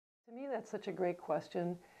To me, that's such a great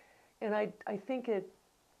question. And I think it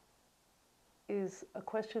is a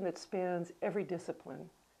question that spans every discipline,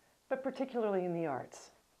 but particularly in the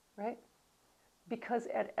arts, right? Because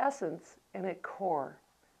at essence and at core,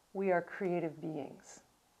 we are creative beings.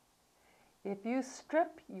 If you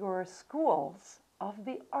strip your schools of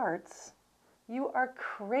the arts, you are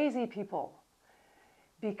crazy people,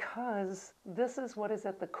 because this is what is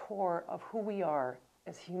at the core of who we are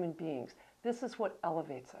as human beings. This is what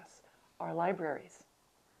elevates us. Our libraries,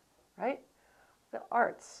 right? The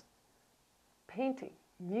arts, painting,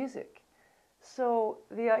 music. So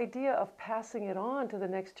the idea of passing it on to the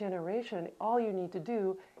next generation, all you need to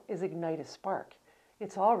do is ignite a spark.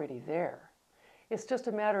 It's already there. It's just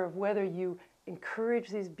a matter of whether you encourage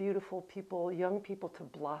these beautiful people, young people, to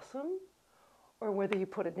blossom, or whether you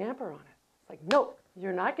put a damper on it. It's like, no,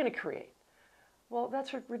 you're not going to create. Well,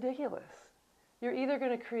 that's ridiculous. You're either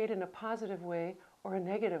going to create in a positive way or a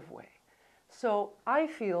negative way. So I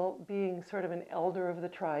feel, being sort of an elder of the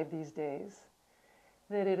tribe these days,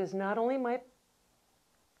 that it is not only my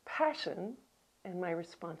passion and my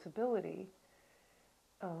responsibility,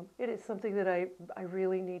 it is something that I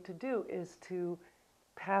really need to do, is to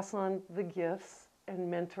pass on the gifts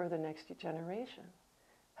and mentor the next generation.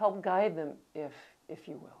 Help guide them, if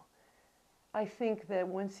you will. I think that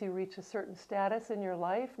once you reach a certain status in your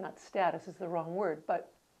life, not status is the wrong word,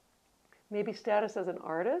 but maybe status as an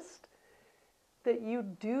artist, that you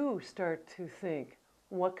do start to think,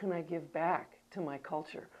 what can I give back to my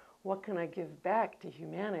culture? What can I give back to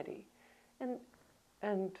humanity?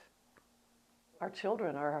 And our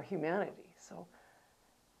children are our humanity. So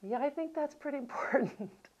yeah, I think that's pretty important.